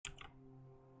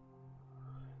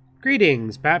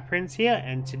Greetings, Batprince here,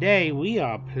 and today we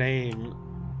are playing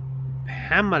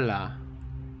P.A.M.E.L.A.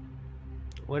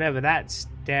 Whatever that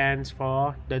stands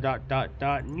for.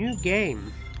 The ... new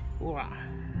game.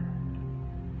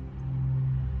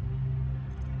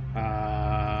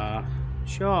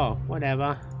 Sure,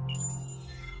 whatever.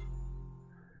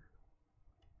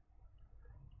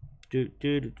 The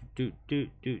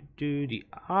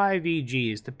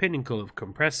IVG is the pinnacle of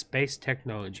compressed space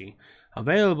technology,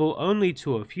 available only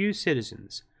to a few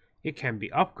citizens. It can be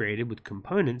upgraded with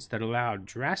components that allow a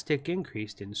drastic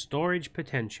increase in storage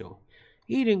potential.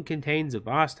 Eden contains a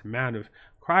vast amount of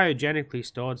cryogenically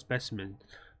stored specimens,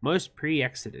 most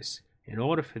pre-Exodus. In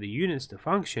order for the units to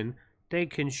function, they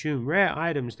consume rare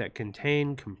items that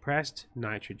contain compressed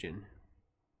nitrogen.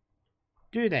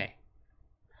 Do they?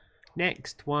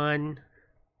 Next one.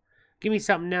 Give me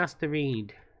something else to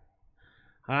read.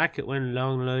 I like it when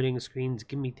long loading screens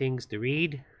give me things to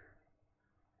read.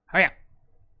 Hurry up.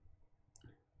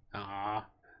 Ah,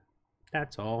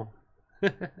 that's all.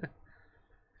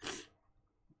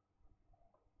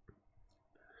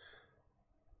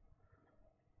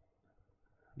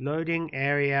 Loading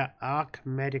area Arc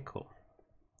Medical.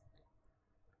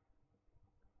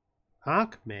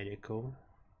 Arc Medical?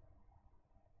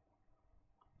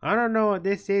 I don't know what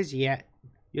this is yet.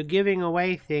 You're giving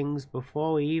away things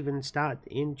before we even start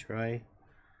the intro.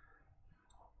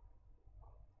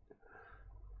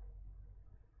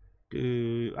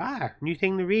 New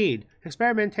thing to read.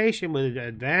 Experimentation with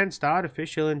advanced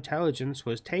artificial intelligence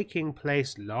was taking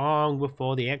place long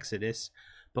before the Exodus,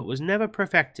 but was never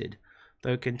perfected.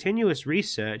 Though continuous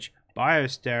research,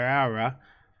 Biosteriara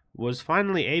was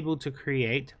finally able to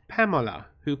create P.A.M.E.L.A,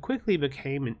 who quickly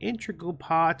became an integral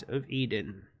part of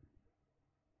Eden.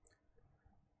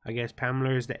 I guess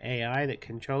P.A.M.E.L.A is the AI that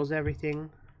controls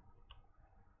everything.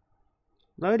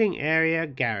 Loading area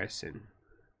Garrison.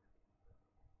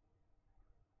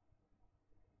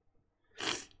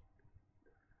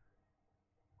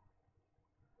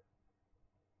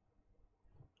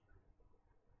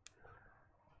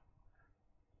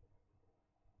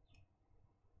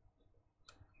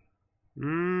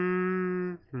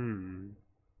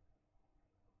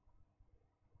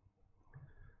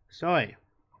 So,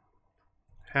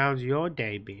 how's your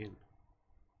day been?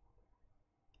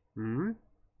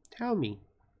 Tell me.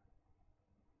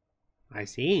 I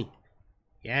see.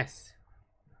 Yes.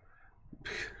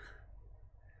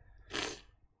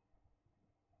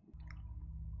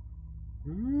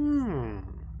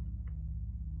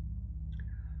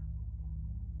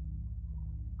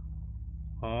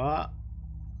 Oh,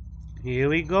 here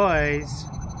we goes.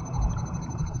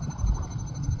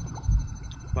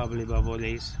 Bubbly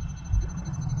bubblies.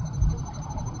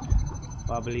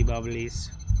 Bubbly bubblies.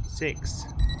 6,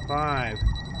 5,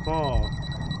 4,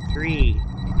 3,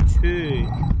 2,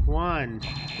 1.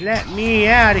 Let me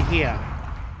out of here.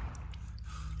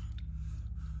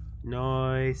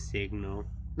 No signal.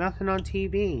 Nothing on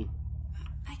TV.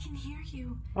 I can hear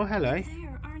you. Oh, hello. You're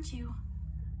there, aren't you?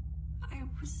 I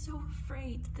was so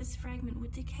afraid that this fragment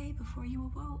would decay before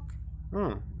you awoke.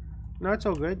 Oh. No, it's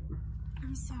all good.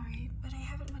 I'm sorry, but I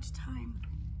haven't much time.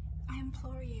 I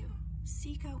implore you,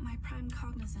 seek out my prime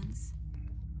cognizance.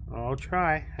 I'll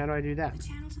try. How do I do that? The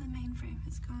channel to the mainframe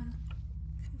has gone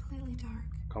completely dark.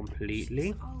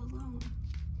 Completely? She's all alone.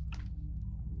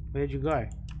 Where'd you go?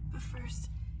 But first,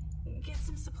 get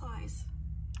some supplies.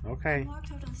 Okay. I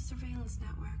locked out a surveillance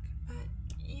network, but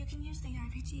you can use the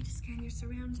IVG to scan your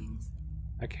surroundings.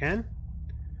 I can?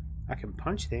 I can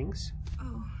punch things.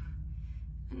 Oh,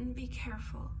 and be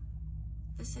careful.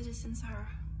 The citizens are,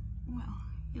 well,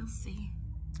 you'll see.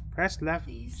 Press left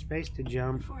Please, space to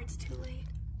jump. before it's too late.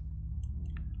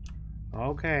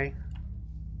 Okay.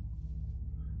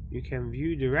 You can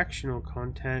view directional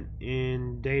content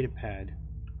in datapad.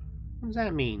 What does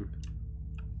that mean?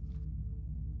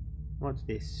 What's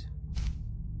this?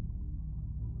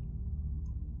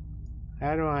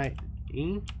 How do I...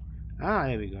 E? Ah,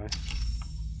 there we go.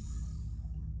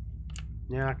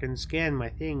 Now I can scan my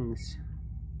things.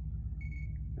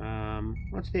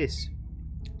 What's this?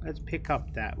 Let's pick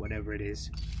up that, whatever it is.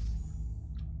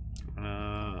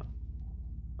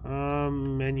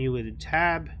 Menu with a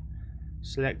tab.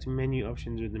 Select menu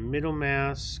options with the middle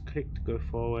mouse. Click to go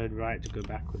forward, right to go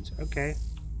backwards. Okay.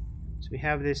 So we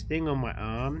have this thing on my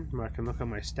arm where I can look at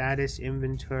my status,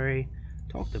 inventory,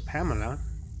 talk to P.A.M.E.L.A.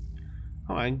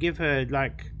 Oh, and give her,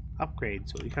 like, upgrades.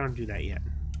 So we can't do that yet.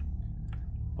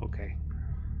 Okay.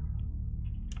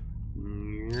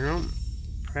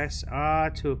 Press R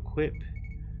to equip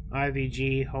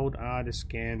IVG. Hold R to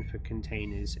scan for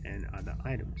containers and other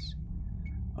items.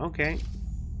 Okay.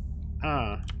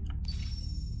 Ah.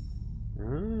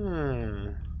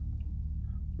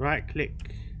 Right click.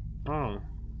 Oh.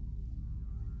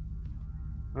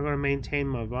 I gotta maintain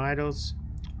my vitals.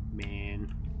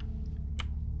 Man.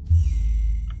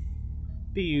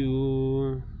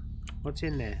 Pew. What's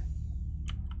in there?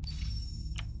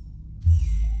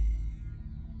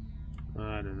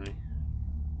 I don't know.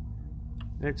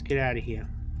 Let's get out of here.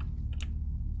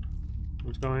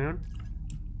 What's going on?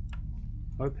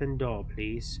 Open door,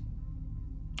 please.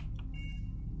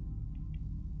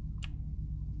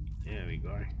 There we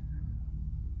go.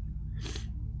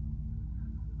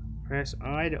 Press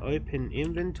I to open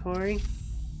inventory.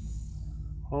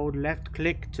 Hold left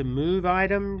click to move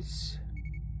items.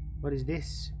 What is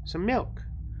this? Some milk.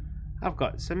 I've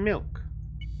got some milk.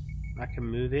 I can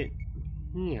move it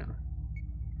here.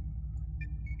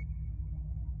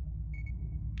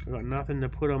 I've got nothing to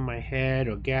put on my head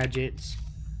or gadgets.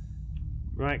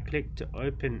 Right click to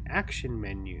open action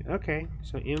menu. Okay,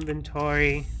 so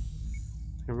inventory.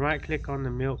 And right click on the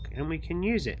milk and we can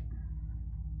use it.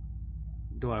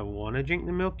 Do I want to drink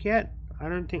the milk yet? I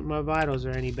don't think my vitals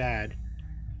are any bad.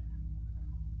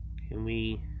 Can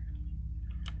we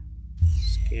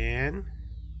scan?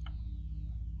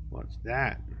 What's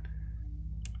that?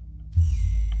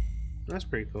 That's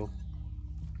pretty cool.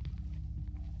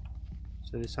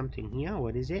 So there's something here.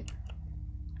 What is it?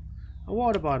 A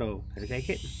water bottle. Can I take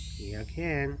it? Yeah, I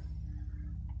can.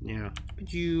 Now,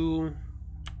 could you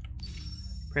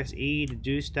press E to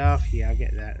do stuff? Yeah, I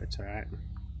get that. That's alright.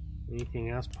 Anything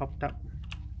else popped up?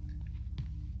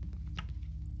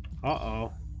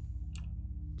 Uh-oh.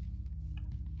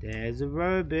 There's a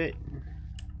robot.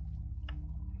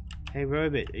 Hey,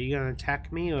 robot, are you gonna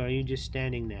attack me or are you just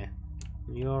standing there?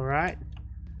 You alright?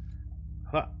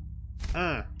 Huh.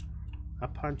 I'll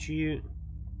punch you.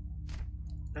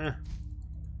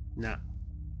 No.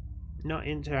 Not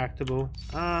interactable.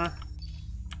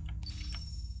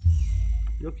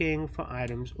 Looking for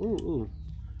items. Ooh.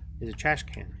 There's a trash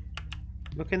can.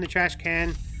 Look in the trash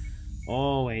can.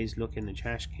 Always look in the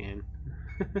trash can.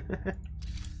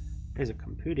 There's a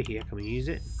computer here. Can we use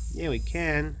it? Yeah, we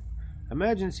can.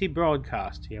 Emergency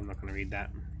broadcast. Yeah, I'm not going to read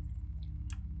that.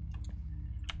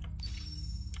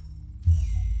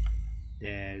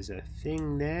 There's a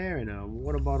thing there and a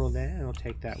water bottle there. I'll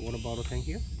take that water bottle, thank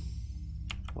you.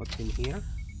 What's in here?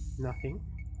 Nothing.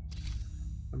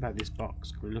 What about this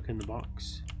box? Can we look in the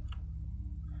box?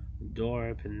 Door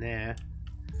open there.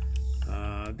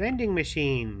 Vending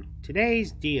machine.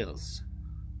 Today's deals.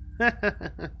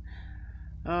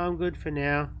 I'm good for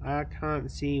now. I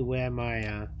can't see where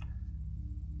my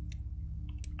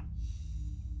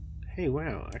Hey,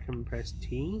 wow, I can press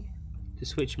T to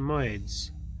switch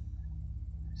modes.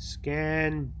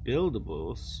 Scan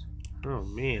buildables. Oh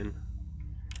man.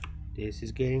 This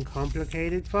is getting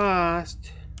complicated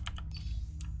fast.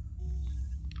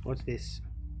 What's this?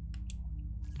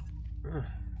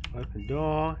 Open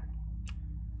door.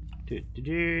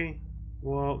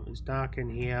 Well, it's dark in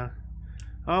here.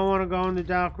 I don't want to go in the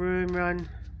dark room. Run.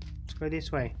 Let's go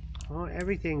this way. Oh,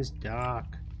 everything's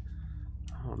dark.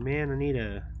 Oh man, I need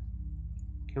a...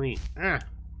 Can we... Can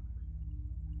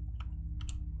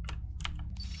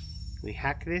we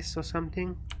hack this or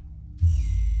something?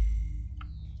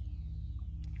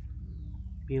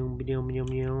 There's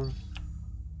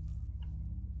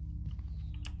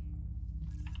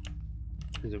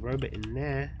a robot in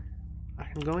there. I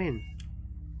can go in.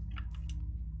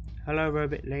 Hello,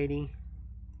 robot lady.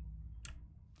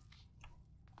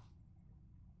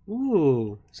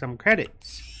 Ooh, some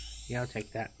credits. Yeah, I'll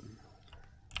take that.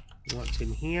 What's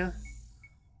in here?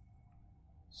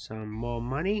 Some more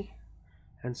money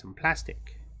and some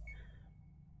plastic.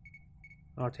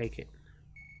 I'll take it.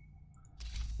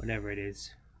 Whatever it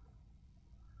is.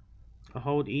 I'll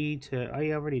hold E to... Oh,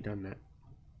 yeah, I've already done that.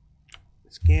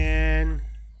 Scan.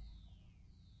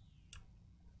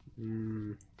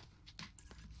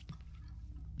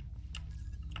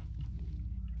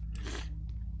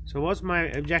 So what's my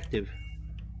objective?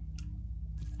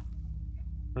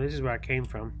 Well, this is where I came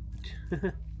from.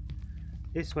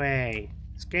 This way.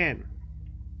 Scan.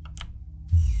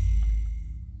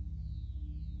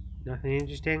 Nothing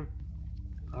interesting?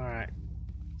 Alright.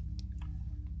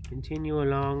 Continue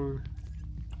along.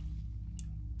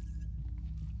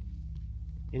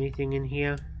 Anything in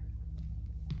here?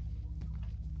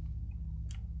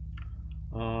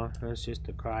 Oh, that's just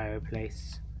the cryo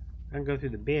place. I can go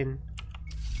through the bin.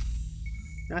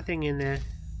 Nothing in there.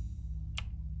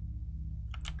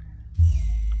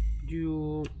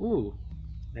 Ooh,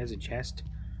 there's a chest.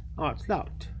 Oh, it's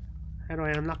locked. How do I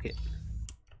unlock it?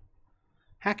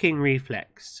 Hacking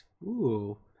reflex.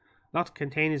 Ooh, locked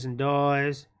containers and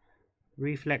doors.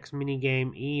 Reflex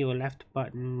minigame. E or left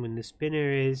button when the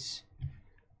spinner is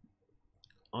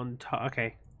on top.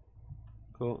 Okay.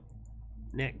 Cool.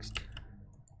 Next.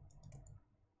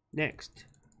 Next.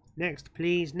 Next,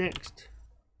 please. Next.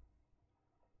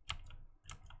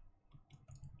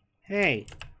 Hey.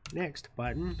 Next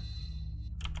button.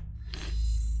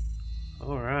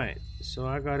 Alright. So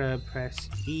I gotta press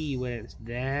E when it's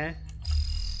there.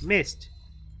 Missed.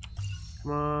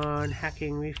 Come on.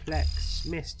 Hacking reflex.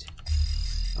 Missed.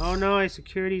 Oh no,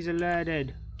 security's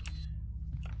alerted.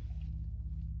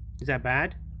 Is that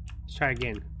bad? Let's try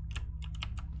again.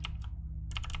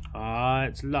 Ah,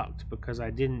 it's locked because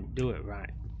I didn't do it right.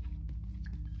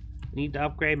 I need to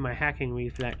upgrade my hacking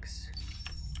reflex.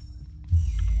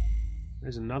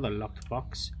 There's another locked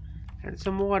box. And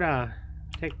some water.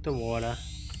 Take the water.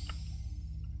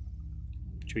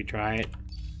 Should we try it?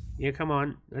 Yeah, come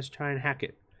on. Let's try and hack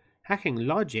it. Hacking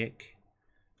logic?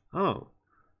 Oh.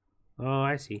 Oh,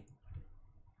 I see.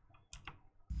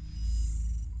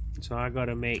 So I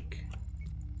gotta make...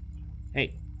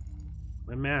 Hey.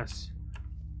 My mouse.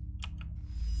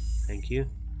 Thank you.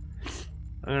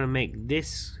 I'm gonna make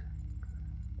this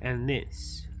and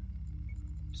this.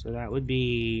 So that would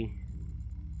be...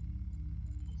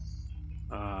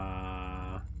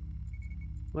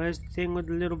 where's the thing with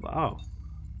the little... Oh.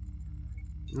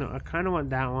 No, I kind of want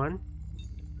that one.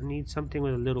 I need something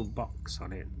with a little box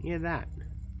on it. Yeah, that.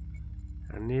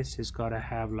 And this has got to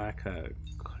have like a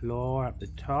claw at the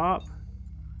top.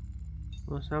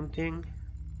 Or something.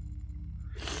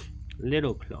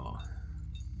 Little claw.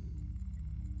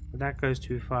 But that goes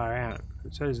too far out.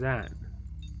 And so does that.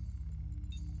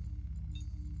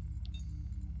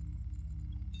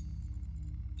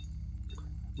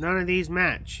 None of these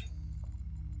match.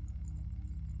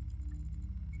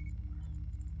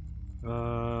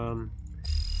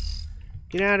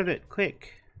 Get out of it,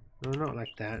 quick. No, not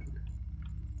like that.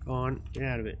 Go on, get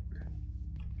out of it.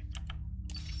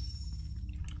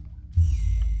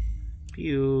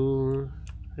 Pew.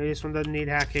 Hey, this one doesn't need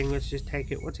hacking. Let's just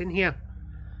take it. What's in here?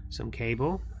 Some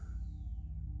cable.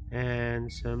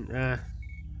 And some,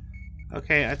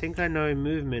 okay, I think I know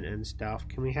movement and stuff.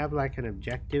 Can we have like an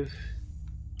objective?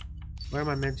 Where am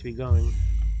I meant to be going?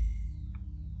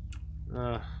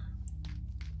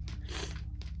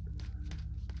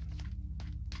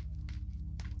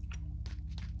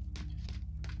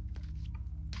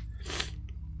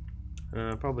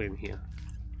 Probably in here.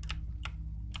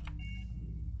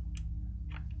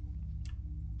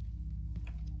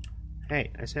 Hey,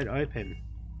 I said open.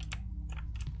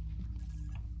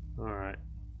 Alright.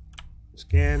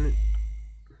 Scan.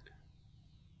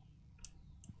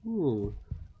 Ooh.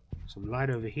 Some light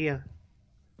over here.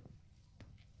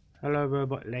 Hello,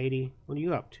 robot lady. What are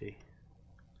you up to?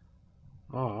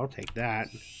 Oh, I'll take that.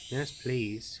 Yes,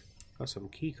 please. Got some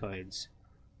key codes.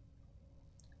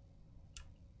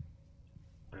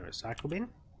 A recycle bin?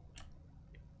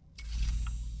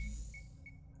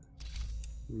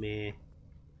 Meh.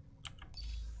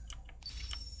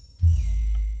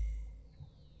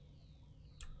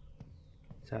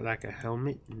 Is that like a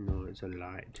helmet? No, it's a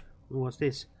light. Ooh, what's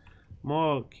this?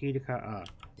 More key to cut up.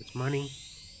 It's money.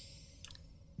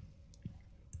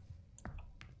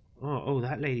 Oh,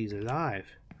 that lady's alive.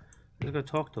 Let's go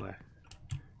talk to her.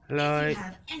 Hello. If you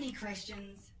have any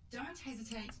questions, don't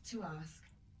hesitate to ask.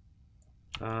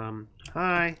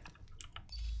 Hi.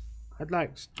 I'd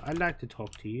like to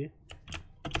talk to you.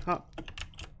 Oh.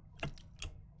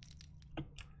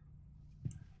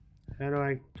 How do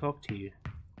I talk to you?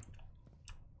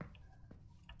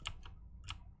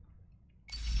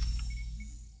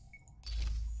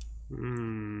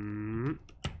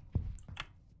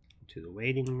 To the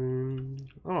waiting room.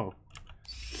 Oh.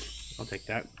 I'll take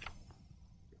that.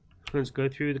 Let's go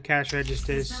through the cash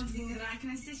registers. Something that I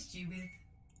can assist you with.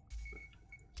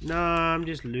 No, I'm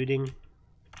just looting.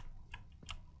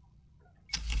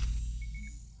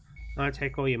 I'll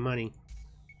take all your money.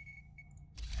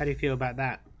 How do you feel about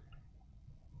that?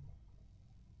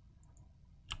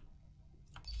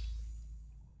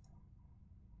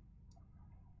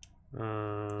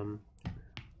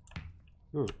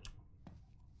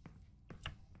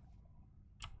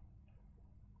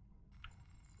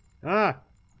 Ah!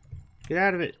 Get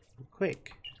out of it!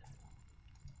 Quick!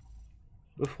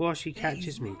 Before she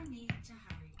catches me.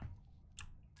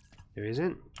 There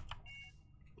isn't?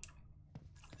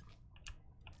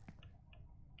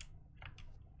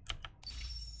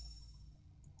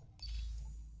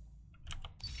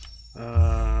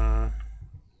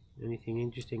 Anything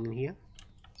interesting in here?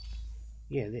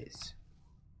 Yeah, this.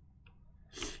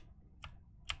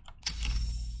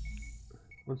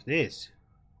 What's this?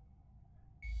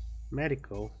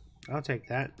 Medical. I'll take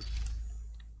that.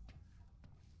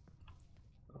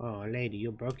 Oh, lady,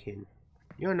 you're broken.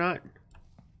 You're not.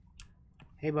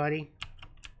 Hey, buddy.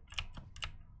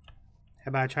 How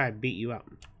about I try to beat you up?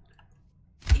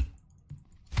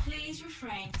 Please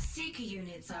refrain. Seeker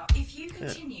units are. If you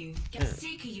continue,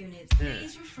 Seeker units.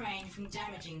 Please refrain from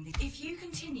damaging the. If you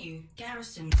continue,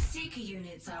 garrison. Seeker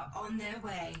units are on their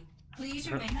way.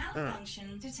 Please remain.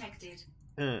 Malfunction detected.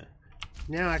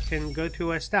 Now I can go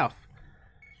through our stuff.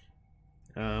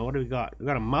 What do we got? We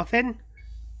got a muffin,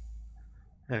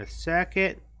 a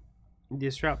circuit,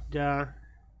 disruptor,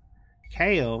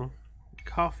 kale,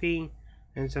 coffee,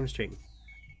 and some string.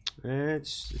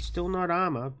 It's still not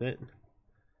armor, but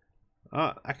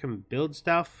oh, I can build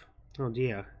stuff. Oh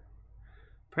dear.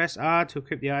 Press R to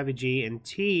equip the IVG and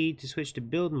T to switch to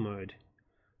build mode.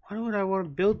 Why would I want to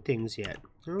build things yet?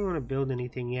 I don't want to build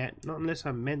anything yet, not unless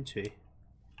I'm meant to.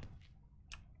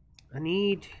 I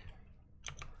need...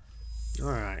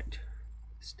 Alright.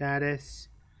 Status.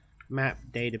 Map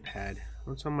datapad.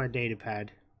 What's on my datapad?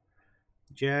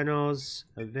 Journals.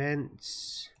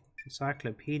 Events.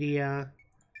 Encyclopedia.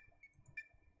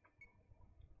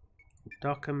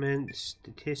 Documents.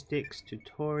 Statistics.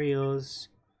 Tutorials.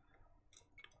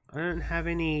 I don't have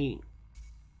any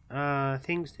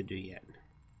things to do yet.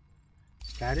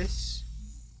 Status.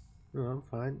 Oh, I'm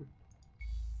fine.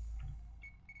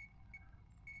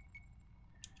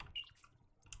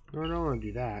 No, I don't want to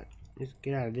do that. Let's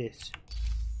get out of this.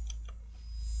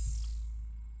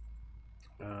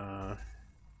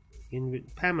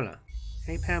 Pamela.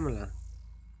 Hey, Pamela.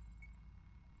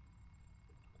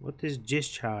 What does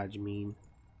discharge mean?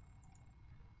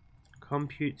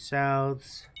 Compute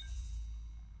cells.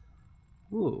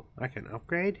 Ooh, I can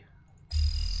upgrade?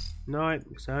 No,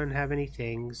 because I don't have any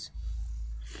things.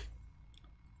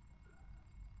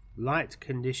 Light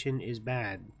condition is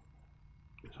bad.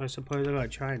 So I suppose I gotta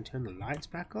try and turn the lights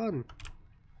back on.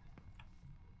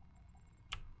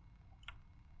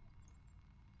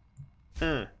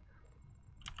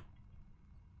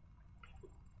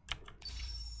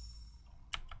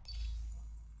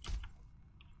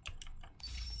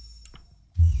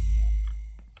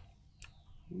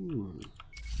 Ooh.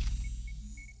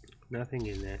 Nothing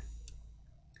in there.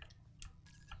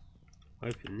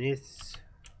 Open this.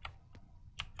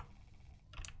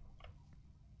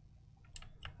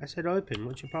 I said open,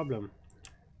 what's your problem?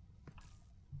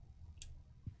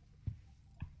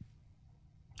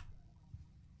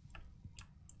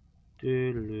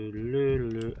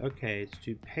 Okay, it's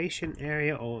to patient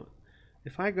area, or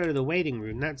if I go to the waiting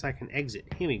room, that's like an exit.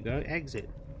 Here we go, exit.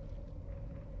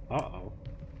 Uh-oh.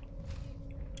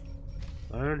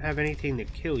 I don't have anything to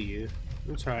kill you.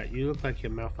 That's alright, you look like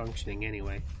you're malfunctioning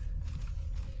anyway.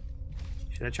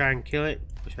 Should I try and kill it,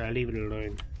 or should I leave it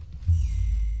alone?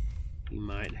 You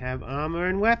might have armor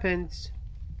and weapons.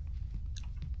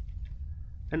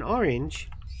 An orange?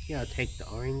 Yeah, I'll take the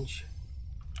orange.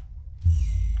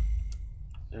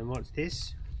 And what's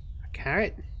this? A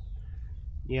carrot?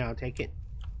 Yeah, I'll take it.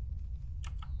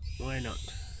 Why not?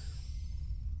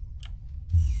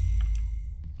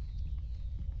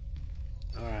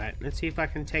 Alright, let's see if I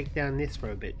can take down this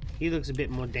robot. He looks a bit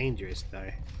more dangerous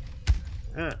though.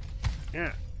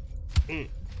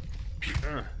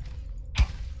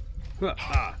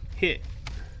 Hit.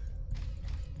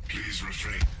 Please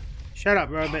refrain. Shut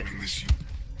up, robot.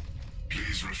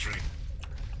 Please refrain.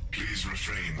 Please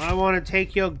refrain. I want to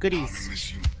take your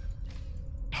goodies.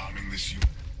 Harming this you.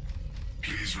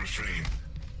 Please refrain.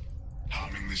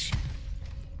 Harming this you.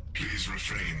 Please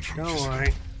refrain from Don't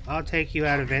worry. I'll take you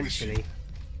out eventually.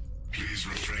 Please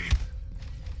refrain.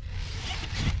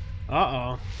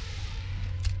 Uh-oh.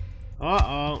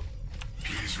 Uh-oh.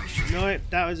 Please refrain. Nope,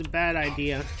 that was a bad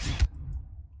idea.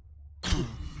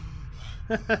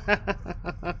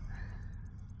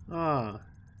 Oh.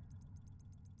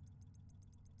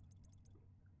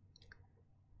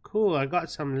 Cool, I got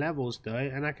some levels though,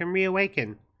 and I can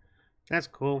reawaken. That's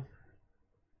cool.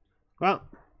 Well,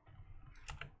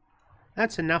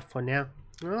 that's enough for now.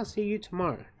 I'll see you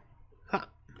tomorrow.